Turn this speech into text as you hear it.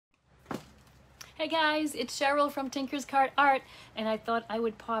Hey guys, it's Cheryl from Tinker's Cart Art, and I thought I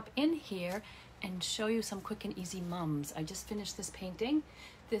would pop in here and show you some quick and easy mums. I just finished this painting.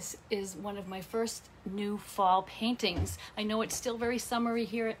 This is one of my first new fall paintings. I know it's still very summery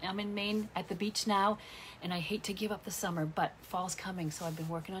here. I'm in Maine at the beach now, and I hate to give up the summer, but fall's coming, so I've been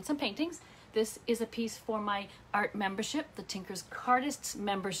working on some paintings. This is a piece for my art membership, the Tinker's Cartists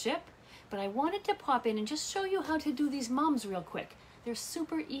membership, but I wanted to pop in and just show you how to do these mums real quick. They're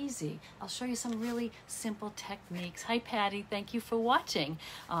super easy. I'll show you some really simple techniques. Hi Patty, thank you for watching.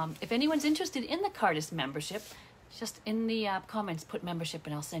 If anyone's interested in the Cartist membership, just in the comments put membership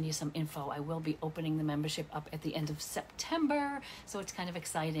and I'll send you some info. I will be opening the membership up at the end of September, so it's kind of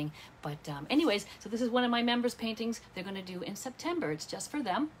exciting. But anyways, so this is one of my members' paintings they're gonna do in September. It's just for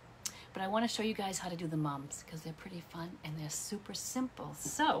them. But I wanna show you guys how to do the mums because they're pretty fun and they're super simple.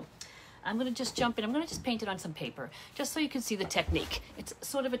 So I'm gonna just jump in. I'm gonna just paint it on some paper, just so you can see the technique. It's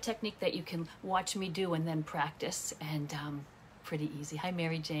sort of a technique that you can watch me do and then practice, and pretty easy. Hi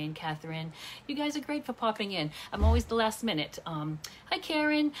Mary Jane, Catherine. You guys are great for popping in. I'm always the last minute. Hi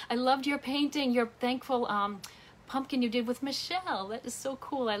Karen, I loved your painting, your thankful pumpkin you did with Michelle. That is so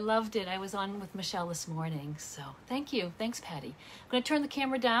cool, I loved it. I was on with Michelle this morning, so thank you. Thanks Patty. I'm gonna turn the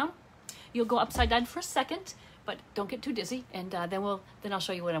camera down. You'll go upside down for a second, but don't get too dizzy, and then I'll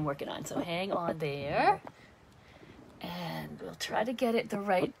show you what I'm working on. So hang on there, and we'll try to get it the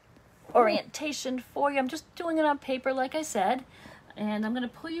right orientation for you. I'm just doing it on paper, like I said, and I'm going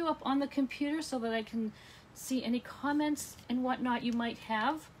to pull you up on the computer so that I can see any comments and whatnot you might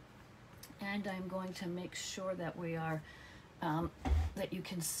have, and I'm going to make sure that we are that you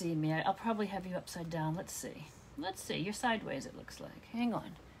can see me. I'll probably have you upside down. Let's see, you're sideways, it looks like. Hang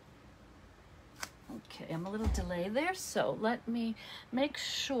on. Okay, I'm a little delayed there, so let me make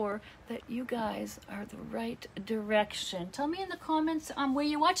sure that you guys are the right direction. Tell me in the comments where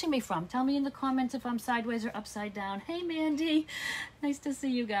you're watching me from. Tell me in the comments if I'm sideways or upside down. Hey Mandy, nice to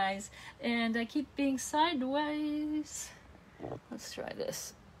see you guys. And I keep being sideways. Let's try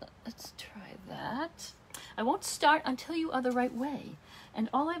this. Let's try that. I won't start until you are the right way. And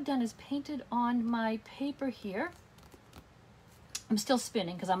all I've done is painted on my paper here. I'm still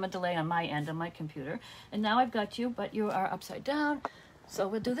spinning because I'm a delay on my end on my computer. And now I've got you, but you are upside down. So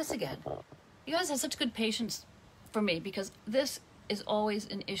we'll do this again. You guys have such good patience for me because this is always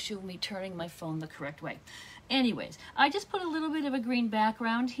an issue, me turning my phone the correct way. Anyways, I just put a little bit of a green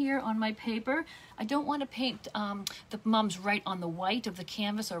background here on my paper. I don't want to paint the mums right on the white of the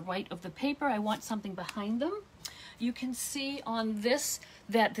canvas or white of the paper. I want something behind them. You can see on this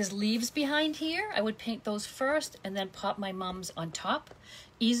that there's leaves behind here. I would paint those first and then pop my mums on top.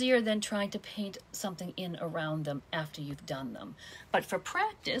 Easier than trying to paint something in around them after you've done them. But for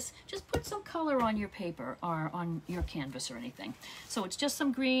practice, just put some color on your paper or on your canvas or anything. So it's just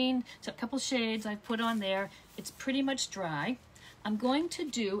some green, it's a couple shades I've put on there. It's pretty much dry. I'm going to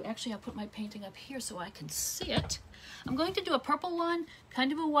do, actually I'll put my painting up here so I can see it. I'm going to do a purple one,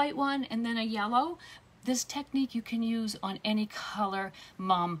 kind of a white one, and then a yellow. This technique you can use on any color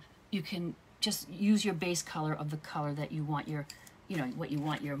mum. You can just use your base color of the color that you want your, what you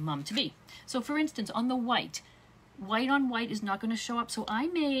want your mum to be. So for instance, on the white on white is not going to show up. So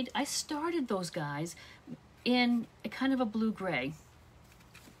I started those guys in a kind of a blue-gray.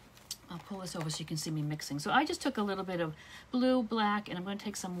 I'll pull this over so you can see me mixing. So I just took a little bit of blue, black, and I'm going to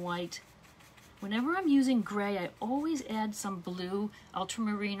take some white. Whenever I'm using gray, I always add some blue,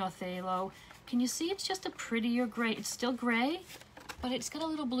 ultramarine or phthalo. Can you see it's just a prettier gray? It's still gray, but it's got a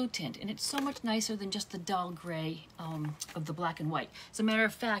little blue tint, and it's so much nicer than just the dull gray of the black and white. As a matter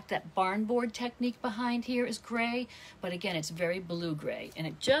of fact, that barn board technique behind here is gray, but again, it's very blue-gray, and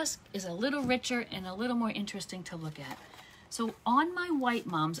it just is a little richer and a little more interesting to look at. So on my white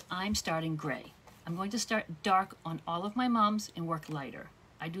mums, I'm starting gray. I'm going to start dark on all of my mums and work lighter.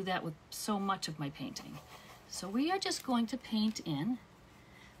 I do that with so much of my painting. So we are just going to paint in.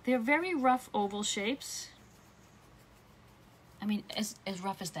 They're very rough oval shapes. I mean, as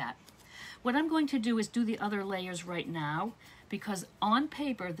rough as that. What I'm going to do is do the other layers right now because on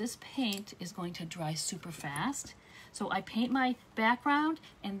paper, this paint is going to dry super fast. So I paint my background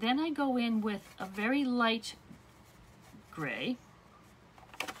and then I go in with a very light gray.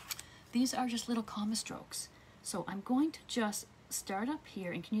 These are just little comma strokes. So I'm going to just start up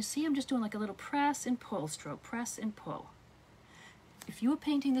here, and can you see I'm just doing like a little press and pull stroke, press and pull. If you were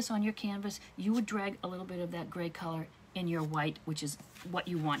painting this on your canvas, you would drag a little bit of that gray color in your white, which is what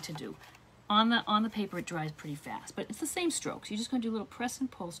you want to do. On the paper, it dries pretty fast, but it's the same strokes. You're just going to do little press and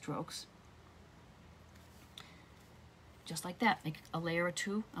pull strokes. Just like that, make a layer or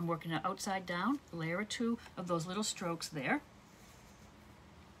two. I'm working it outside down, a layer or two of those little strokes there.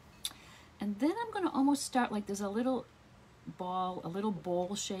 And then I'm going to almost start like there's a little ball, a little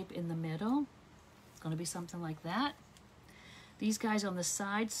bowl shape in the middle. It's going to be something like that. These guys on the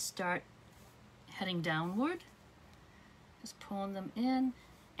sides start heading downward. Just pulling them in.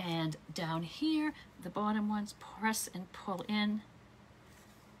 And down here, the bottom ones, press and pull in.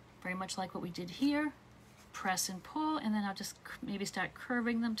 Very much like what we did here. Press and pull, and then I'll just maybe start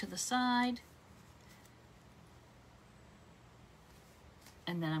curving them to the side.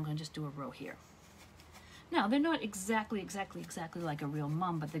 And then I'm going to just do a row here. Now, they're not exactly like a real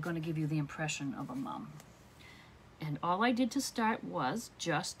mum, but they're going to give you the impression of a mum. And all I did to start was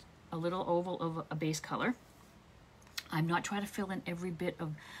just a little oval of a base color. I'm not trying to fill in every bit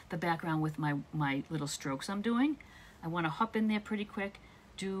of the background with my little strokes I'm doing. I want to hop in there pretty quick,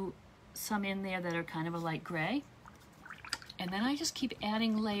 do some in there that are kind of a light gray. And then I just keep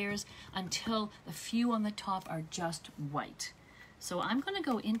adding layers until the few on the top are just white. So I'm going to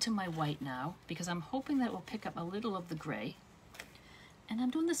go into my white now because I'm hoping that it will pick up a little of the gray. And I'm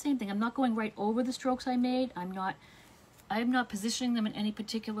doing the same thing. I'm not going right over the strokes I made. I'm not positioning them in any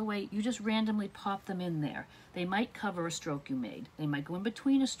particular way. You just randomly pop them in there. They might cover a stroke you made. They might go in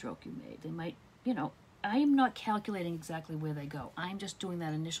between a stroke you made. They might, you know, I am not calculating exactly where they go. I'm just doing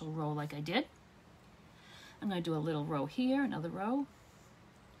that initial row like I did. I'm going to do a little row here, another row.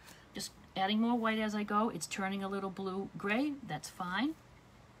 Just adding more white as I go. It's turning a little blue-gray. That's fine.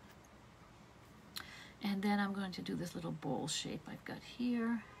 And then I'm going to do this little bowl shape I've got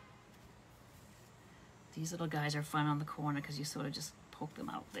here. These little guys are fun on the corner because you sort of just poke them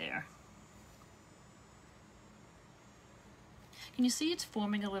out there. Can you see it's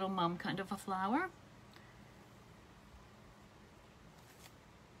forming a little mum kind of a flower?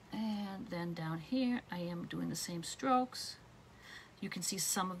 And then down here, I am doing the same strokes. You can see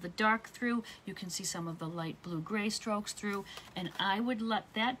some of the dark through. You can see some of the light blue-gray strokes through. And I would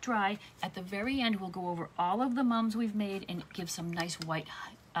let that dry. At the very end, we'll go over all of the mums we've made and give some nice white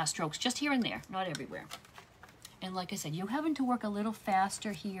strokes, just here and there, not everywhere. And like I said, you're having to work a little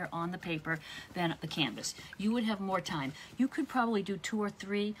faster here on the paper than the canvas. You would have more time. You could probably do 2 or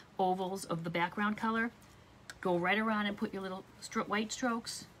 3 ovals of the background color, go right around and put your little white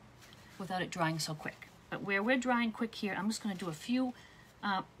strokes without it drying so quick. But where we're drying quick here, I'm just going to do a few,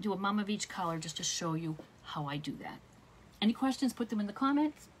 do a mum of each color just to show you how I do that. Any questions, put them in the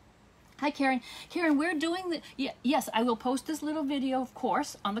comments. Hi, Karen. Karen, we're doing the, yes, I will post this little video, of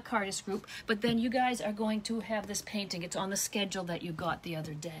course, on the Cardist group, but then you guys are going to have this painting. It's on the schedule that you got the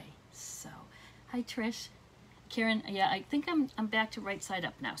other day. So, hi, Trish. Karen, yeah, I think I'm back to right side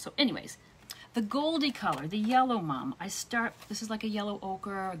up now. So anyways, the goldy color, the yellow mum, I start, this is like a yellow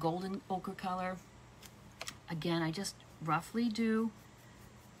ochre, a golden ochre color. Again, I just roughly do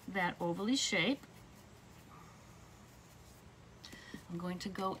that ovally shape. I'm going to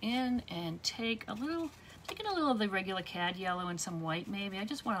go in and taking a little of the regular cad yellow and some white maybe. I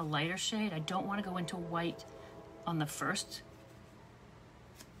just want a lighter shade. I don't want to go into white on the first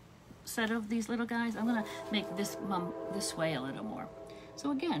set of these little guys. I'm going to make this mum this way a little more.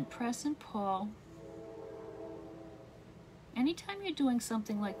 So again, press and pull. Anytime you're doing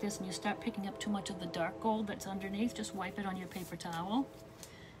something like this and you start picking up too much of the dark gold that's underneath, just wipe it on your paper towel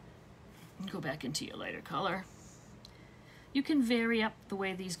and go back into your lighter color. You can vary up the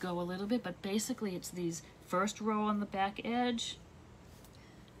way these go a little bit, but basically it's these first row on the back edge,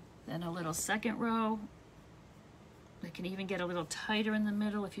 then a little second row. They can even get a little tighter in the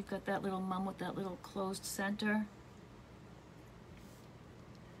middle if you've got that little mum with that little closed center.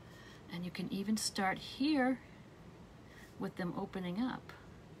 And you can even start here with them opening up.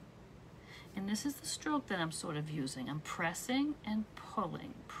 And this is the stroke that I'm sort of using. I'm pressing and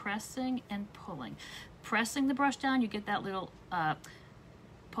pulling, pressing and pulling. Pressing the brush down, you get that little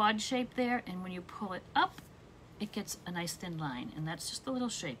pod shape there, and when you pull it up, it gets a nice thin line, and that's just the little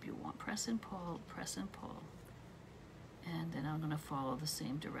shape you want. Press and pull, press and pull. And then I'm going to follow the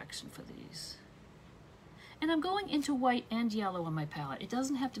same direction for these. And I'm going into white and yellow on my palette. It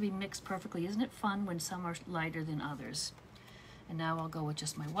doesn't have to be mixed perfectly. Isn't it fun when some are lighter than others? And now I'll go with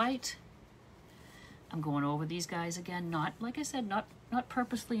just my white. I'm going over these guys again, not, like I said, not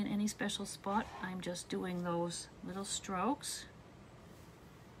purposely in any special spot. I'm just doing those little strokes.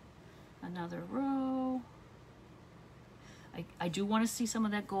 Another row. I do want to see some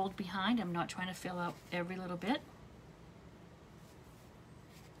of that gold behind. I'm not trying to fill out every little bit.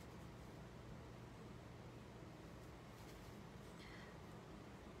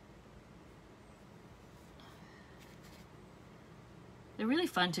 They're really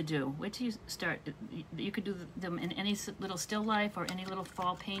fun to do. Wait till you start. You could do them in any little still life or any little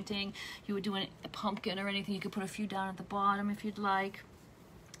fall painting. You would do a pumpkin or anything. You could put a few down at the bottom if you'd like.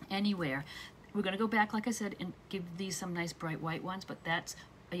 anywhere. We're going to go back, like I said, and give these some nice bright white ones, but that's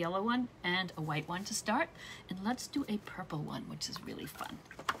a yellow one and a white one to start. And let's do a purple one, which is really fun.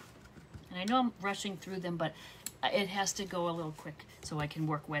 And I know I'm rushing through them, but it has to go a little quick so I can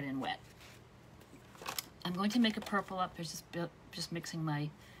work wet and wet. I'm going to make a purple up. There's just mixing my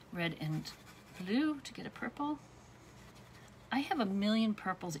red and blue to get a purple. I have a million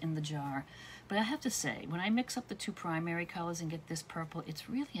purples in the jar, but I have to say, when I mix up the two primary colors and get this purple, it's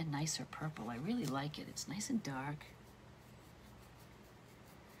really a nicer purple. I really like it. It's nice and dark.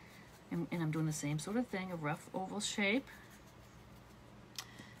 And I'm doing the same sort of thing, a rough oval shape.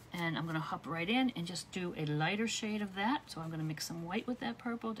 And I'm going to hop right in and just do a lighter shade of that. So I'm going to mix some white with that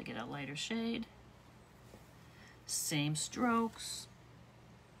purple to get a lighter shade. Same strokes.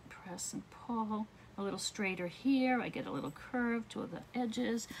 Press and pull. A little straighter here. I get a little curve to the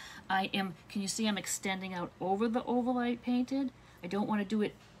edges. Can you see I'm extending out over the oval I painted? I don't want to do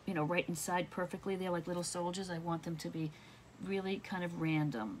it, you know, right inside perfectly there like little soldiers. I want them to be really kind of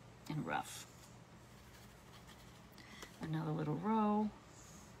random and rough. Another little row.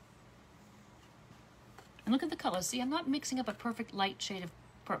 And look at the colors. See, I'm not mixing up a perfect light shade of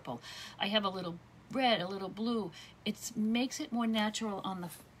purple. I have a little red, a little blue. It makes it more natural on the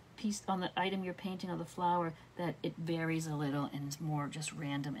piece, on the item you're painting, or the flower, that it varies a little and is more just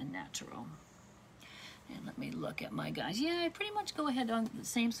random and natural. And let me look at my guys. Yeah, I pretty much go ahead on the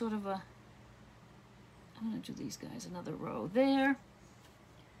same sort of a, I'm gonna do these guys, another row there.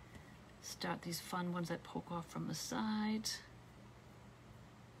 Start these fun ones that poke off from the sides.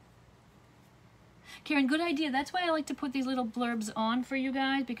 Karen, good idea. That's why I like to put these little blurbs on for you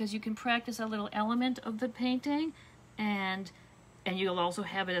guys, because you can practice a little element of the painting, and you'll also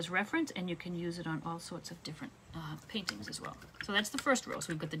have it as reference, and you can use it on all sorts of different paintings as well. So that's the first row. So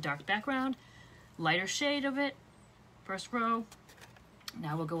we've got the dark background, lighter shade of it, first row.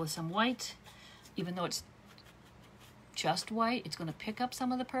 Now we'll go with some white. Even though it's just white, it's going to pick up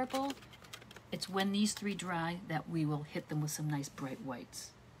some of the purple. It's when these three dry that we will hit them with some nice bright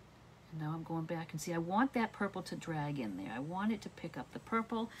whites. And now I'm going back and see, I want that purple to drag in there. I want it to pick up the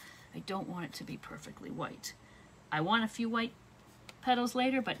purple. I don't want it to be perfectly white. I want a few white petals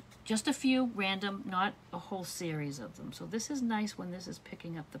later, but just a few, random, not a whole series of them. So this is nice when this is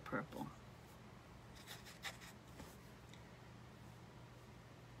picking up the purple.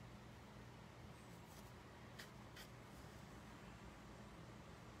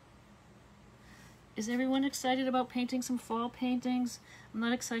 Is everyone excited about painting some fall paintings? I'm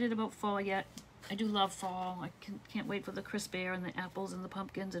not excited about fall yet. I do love fall. I can't wait for the crisp air and the apples and the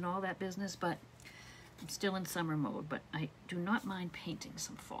pumpkins and all that business, but I'm still in summer mode. But I do not mind painting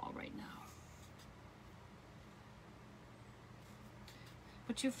some fall right now.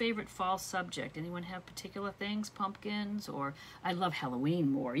 What's your favorite fall subject? Anyone have particular things? Pumpkins, or I love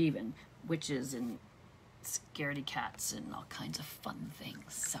Halloween more even. Witches and scaredy cats and all kinds of fun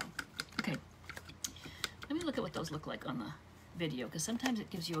things. So, okay. Let me look at what those look like on the video, because sometimes it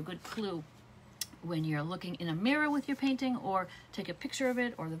gives you a good clue when you're looking in a mirror with your painting, or take a picture of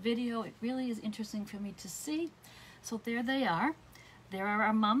it, or the video. It really is interesting for me to see. So there they are. There are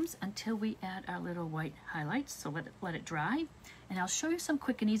our mums until we add our little white highlights. So let it dry. And I'll show you some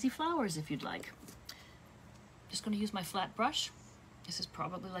quick and easy flowers if you'd like. Just going to use my flat brush. This is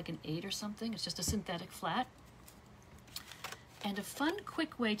probably like an 8 or something. It's just a synthetic flat. And a fun,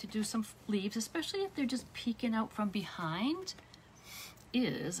 quick way to do some leaves, especially if they're just peeking out from behind,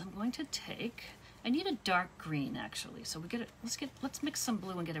 is I'm going to take, I need a dark green actually. So we get it, let's mix some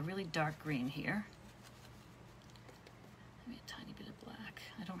blue and get a really dark green here. Maybe a tiny bit of black.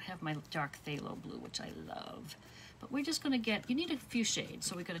 I don't have my dark phthalo blue, which I love. But we're just gonna get, you need a few shades.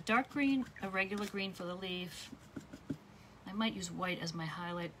 So we got a dark green, a regular green for the leaf. I might use white as my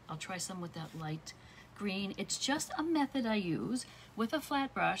highlight. I'll try some with that light green. It's just a method I use with a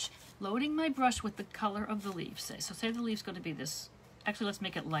flat brush, loading my brush with the color of the leaf. So say the leaf's going to be this. Actually, let's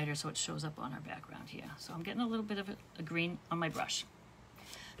make it lighter so it shows up on our background here. So I'm getting a little bit of a green on my brush.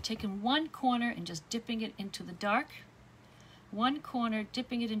 Taking one corner and just dipping it into the dark. One corner,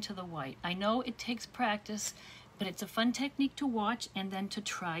 dipping it into the white. I know it takes practice, but it's a fun technique to watch and then to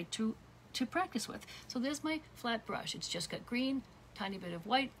try to practice with. So there's my flat brush. It's just got green, tiny bit of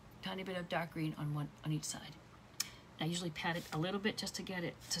white, tiny bit of dark green on each side. I usually pat it a little bit just to get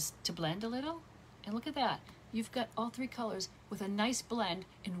it to blend a little. And look at that. You've got all three colors with a nice blend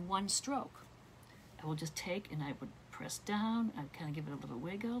in one stroke. I will just take and I would press down and kind of give it a little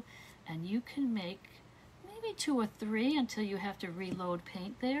wiggle. And you can make maybe 2 or 3 until you have to reload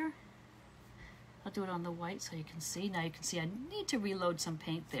paint there. I'll do it on the white so you can see. Now you can see I need to reload some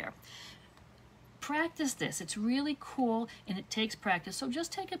paint there. practice this. It's really cool and it takes practice. So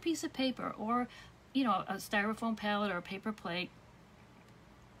just take a piece of paper or, you know, a styrofoam palette or a paper plate.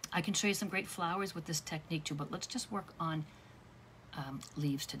 I can show you some great flowers with this technique too, but let's just work on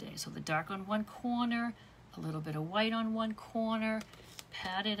leaves today. So the dark on one corner, a little bit of white on one corner,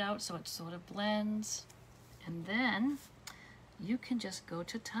 pat it out so it sort of blends, and then you can just go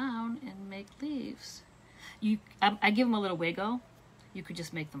to town and make leaves. I give them a little wiggle. You could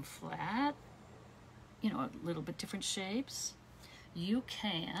just make them flat, you know, a little bit different shapes. You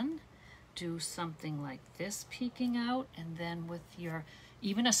can do something like this peeking out, and then with your,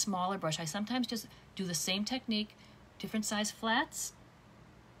 even a smaller brush, I sometimes just do the same technique, different size flats,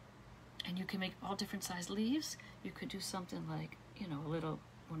 and you can make all different size leaves. You could do something like, you know, a little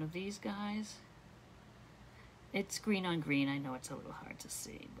one of these guys. It's green on green. I know it's a little hard to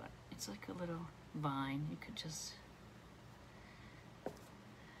see, but it's like a little vine. You could just,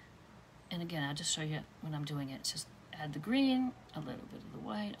 and again, I'll just show you when I'm doing it. It's just add the green, a little bit of the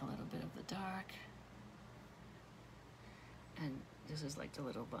white, a little bit of the dark, and this is like the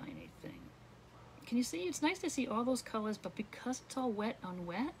little viney thing. Can you see? It's nice to see all those colors, but because it's all wet on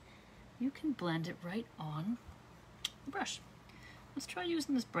wet, you can blend it right on the brush. Let's try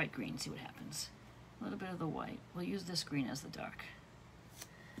using this bright green, see what happens. A little bit of the white. We'll use this green as the dark.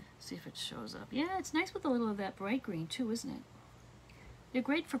 See if it shows up. Yeah, it's nice with a little of that bright green too, isn't it? They're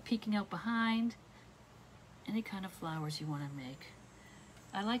great for peeking out behind any kind of flowers you want to make.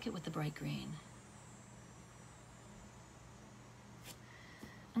 I like it with the bright green.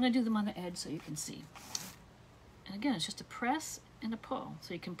 I'm going to do them on the edge so you can see. And again, it's just a press and a pull.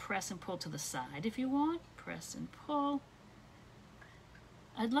 So you can press and pull to the side if you want. Press and pull.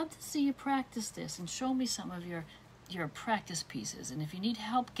 I'd love to see you practice this and show me some of your practice pieces. And if you need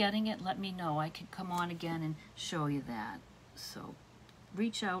help getting it, let me know. I could come on again and show you that. So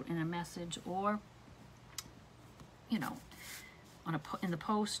reach out in a message or, you know, in the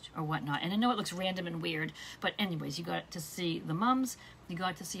post or whatnot. And I know it looks random and weird, but anyways, you got to see the mums, you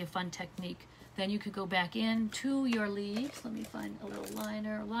got to see a fun technique. Then you could go back into your leaves. Let me find a little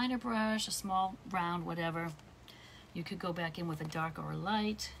liner brush, a small round, whatever. You could go back in with a dark or a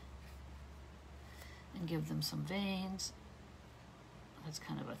light and give them some veins. That's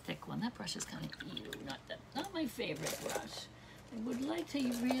kind of a thick one. That brush is kind of not my favorite brush. I would like to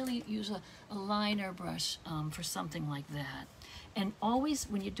really use a liner brush for something like that. And always,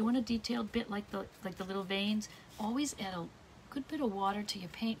 when you're doing a detailed bit like the little veins, always add a good bit of water to your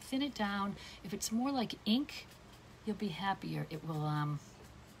paint. Thin it down. If it's more like ink, you'll be happier. It will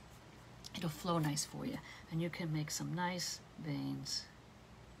it'll flow nice for you, and you can make some nice veins.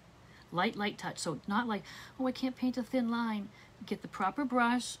 Light touch. So not like, oh, I can't paint a thin line. Get the proper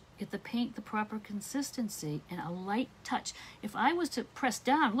brush. Get the paint the proper consistency and a light touch. If I was to press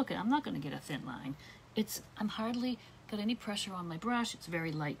down, look, I'm not going to get a thin line. I'm hardly got any pressure on my brush. It's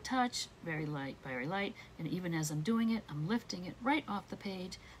very light touch, very light, and even as I'm doing it, I'm lifting it right off the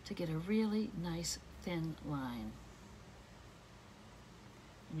page to get a really nice thin line.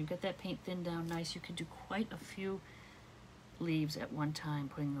 When you get that paint thinned down nice, you can do quite a few leaves at one time,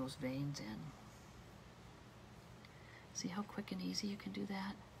 putting those veins in. See how quick and easy you can do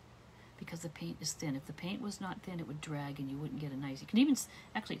that? Because the paint is thin. If the paint was not thin, it would drag and you wouldn't get a nice, you can even,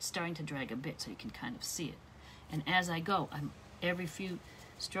 actually it's starting to drag a bit so you can kind of see it. And as I go, every few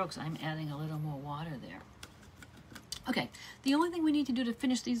strokes, I'm adding a little more water there. Okay, the only thing we need to do to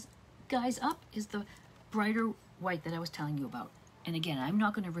finish these guys up is the brighter white that I was telling you about. And again, I'm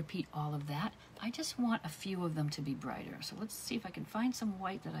not going to repeat all of that. I just want a few of them to be brighter. So let's see if I can find some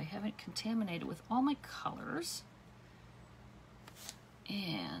white that I haven't contaminated with all my colors.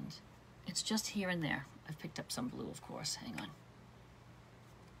 And it's just here and there. I've picked up some blue, of course. Hang on.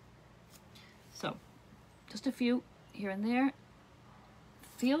 So, just a few here and there.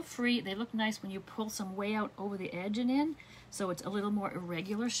 Feel free. They look nice when you pull some way out over the edge and in. So it's a little more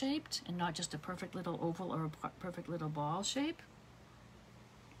irregular shaped and not just a perfect little oval or a perfect little ball shape.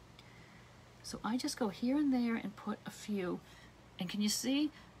 So I just go here and there and put a few. And can you see?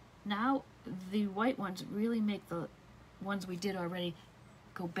 Now the white ones really make the ones we did already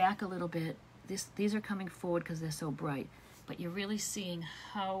go back a little bit. These are coming forward because they're so bright. But you're really seeing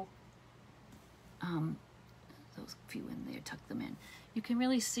how, those few in there, tuck them in. You can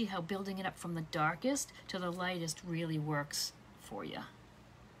really see how building it up from the darkest to the lightest really works for you.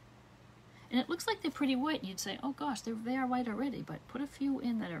 And it looks like they're pretty white, and you'd say, oh gosh, they are white already, but put a few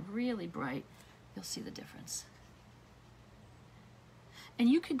in that are really bright. You'll see the difference. And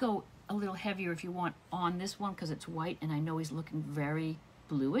you could go a little heavier if you want on this one because it's white, and I know he's looking very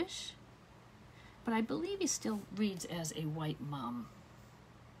bluish, but I believe he still reads as a white mum.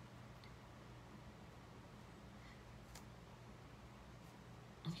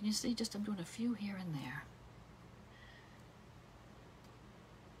 And can you see, just I'm doing a few here and there.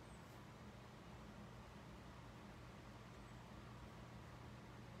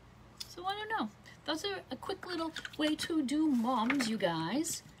 So I don't know. Those are a quick little way to do moms, you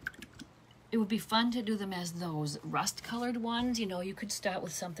guys. It would be fun to do them as those rust-colored ones. You know, you could start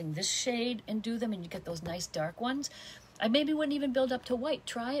with something this shade and do them, and you get those nice dark ones. I maybe wouldn't even build up to white.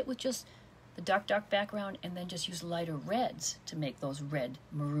 Try it with just the dark background, and then just use lighter reds to make those red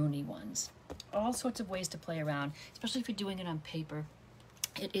maroony ones. All sorts of ways to play around, especially if you're doing it on paper.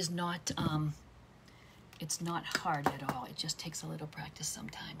 It is not, it's not hard at all. It just takes a little practice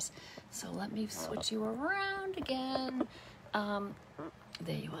sometimes. So let me switch you around again.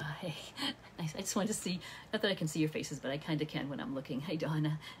 There you are. Hey, nice. I just wanted to see, not that I can see your faces, but I kind of can when I'm looking. Hey,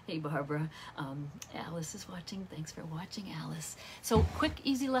 Donna. Hey, Barbara. Alice is watching. Thanks for watching, Alice. So, quick,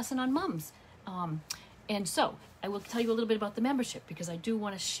 easy lesson on mums. And so, I will tell you a little bit about the membership, because I do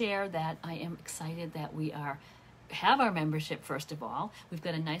want to share that I am excited that we have our membership. First of all, we've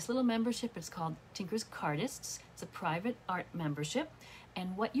got a nice little membership. It's called Tinker's Cardists. It's a private art membership.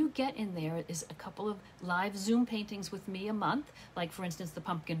 And what you get in there is a couple of live Zoom paintings with me a month, like for instance the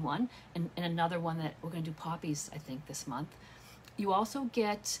pumpkin one, and another one that we're going to do poppies, I think, this month. You also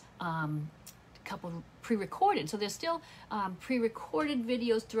get a couple pre-recorded, so there's still pre-recorded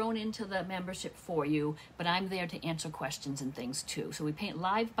videos thrown into the membership for you, but I'm there to answer questions and things too. So we paint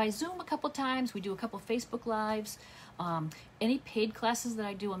live by Zoom a couple times. We do a couple Facebook lives. Any paid classes that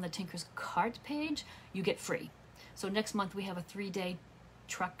I do on the Tinker's Cart page, you get free. So next month we have a 3-day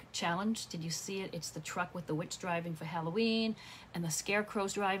truck challenge. Did you see it? It's the truck with the witch driving for Halloween, and the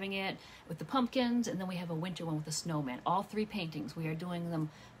scarecrows driving it with the pumpkins, and then we have a winter one with the snowman. All 3 paintings. We are doing them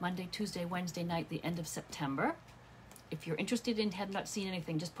Monday, Tuesday, Wednesday night, the end of September. If you're interested and have not seen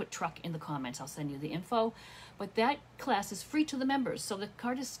anything, just put truck in the comments. I'll send you the info. But that class is free to the members, so the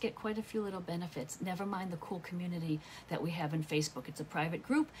cardists get quite a few little benefits. Never mind the cool community that we have in Facebook. It's a private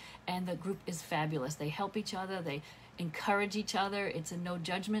group, and the group is fabulous. They help each other. They encourage each other. It's a no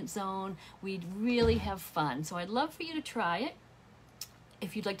judgment zone. We really have fun. So I'd love for you to try it.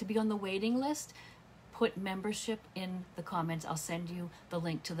 If you'd like to be on the waiting list, put membership in the comments. I'll send you the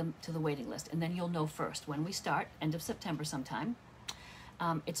link to the waiting list, and then you'll know first when we start, end of September sometime.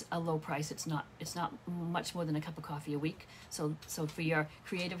 It's a low price. It's not much more than a cup of coffee a week. So for your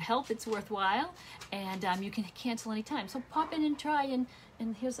creative help, it's worthwhile, and you can cancel anytime. So pop in and try,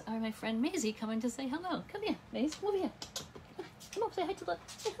 and here's my friend Maisie coming to say hello. Come here, Maisie, come over here. Come up,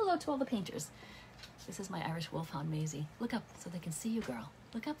 say hello to all the painters. This is my Irish Wolfhound, Maisie. Look up so they can see you, girl.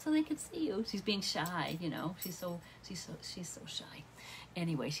 Look up so they can see you. She's being shy, you know. She's so shy.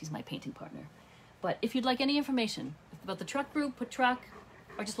 Anyway, she's my painting partner. But if you'd like any information about the truck group, put truck,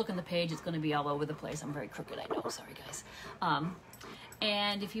 or just look on the page. It's going to be all over the place. I'm very crooked, I know. Sorry, guys.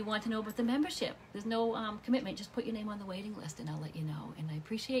 And if you want to know about the membership, there's no commitment. Just put your name on the waiting list, and I'll let you know. And I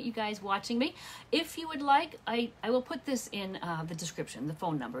appreciate you guys watching me. If you would like, I will put this in the description, the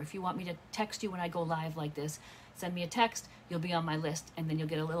phone number. If you want me to text you when I go live like this, send me a text. You'll be on my list, and then you'll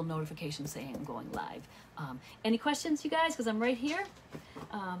get a little notification saying I'm going live. Any questions, you guys? Because I'm right here.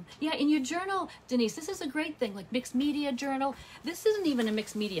 Yeah, in your journal, Denise, this is a great thing, like mixed media journal. This isn't even a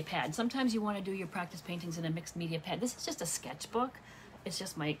mixed media pad. Sometimes you want to do your practice paintings in a mixed media pad. This is just a sketchbook. It's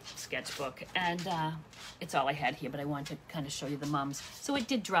just my sketchbook, and it's all I had here, but I wanted to kind of show you the mums. So it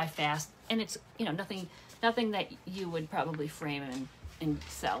did dry fast, and it's, you know, nothing that you would probably frame and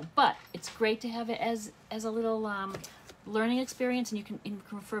sell, but it's great to have it as a little learning experience, and you can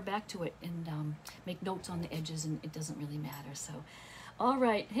refer back to it and make notes on the edges, and it doesn't really matter. So all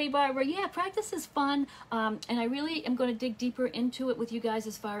right. Hey, Barbara. Yeah, practice is fun, and I really am going to dig deeper into it with you guys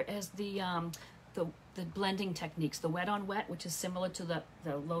as far as the blending techniques, the wet on wet, which is similar to the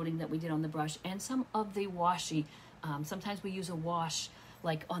loading that we did on the brush, and some of the washy. Sometimes we use a wash,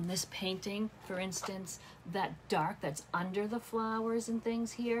 like on this painting, for instance, that dark that's under the flowers and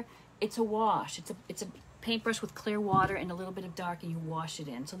things here. It's a wash. It's a paintbrush with clear water and a little bit of dark, and you wash it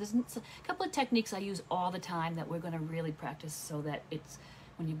in. So there's a couple of techniques I use all the time that we're going to really practice, so that it's,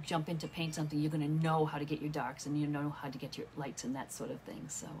 when you jump in to paint something, you're going to know how to get your darks, and you know how to get your lights and that sort of thing.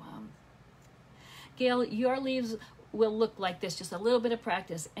 So Gail, your leaves will look like this, just a little bit of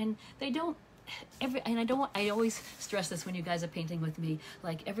practice, and they don't I always stress this when you guys are painting with me,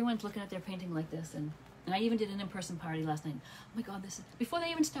 like everyone's looking at their painting like this, and I even did an in-person party last night. Oh my God, this is, before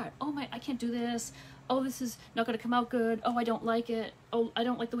they even start, oh my, I can't do this. oh, this is not going to come out good. Oh, I don't like it. Oh, I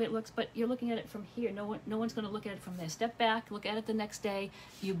don't like the way it looks. But you're looking at it from here. No one's going to look at it from there. Step back, look at it the next day.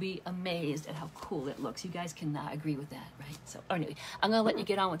 You'll be amazed at how cool it looks. You guys can agree with that, right? So anyway, I'm going to let you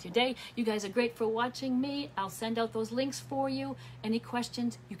get on with your day. You guys are great for watching me. I'll send out those links for you. Any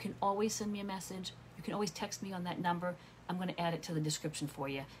questions, you can always send me a message. You can always text me on that number. I'm going to add it to the description for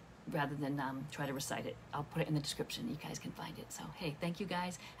you rather than try to recite it. I'll put it in the description. You guys can find it. So, hey, thank you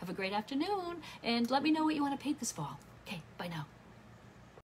guys. Have a great afternoon. And let me know what you want to paint this fall. Okay, bye now.